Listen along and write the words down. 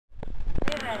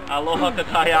Aloha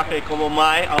kakayake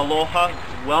komomai. Aloha.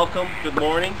 Welcome. Good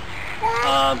morning.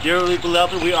 Dearly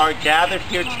beloved, we are gathered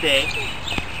here today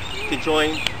to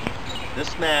join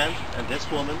this man and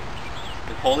this woman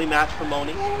in holy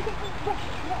matrimony.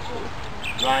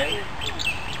 Ryan,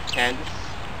 Candace,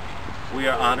 we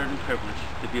are honored and privileged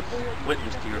to be a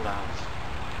witness to your vows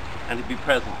and to be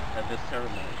present at this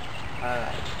ceremony. All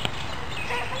right.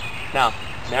 Now,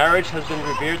 marriage has been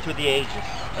revered through the ages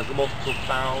as the most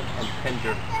profound and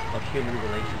tender of human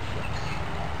relationships.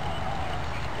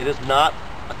 It is not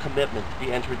a commitment to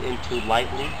be entered into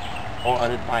lightly or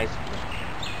unadvisedly.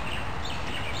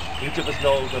 Each of us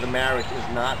knows that a marriage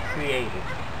is not created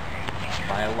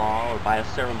by a law or by a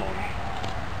ceremony,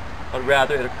 but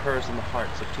rather it occurs in the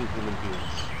hearts of two human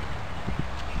beings.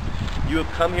 You have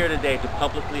come here today to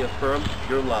publicly affirm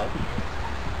your love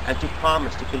and to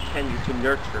promise to continue to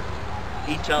nurture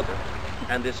each other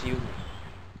and this union.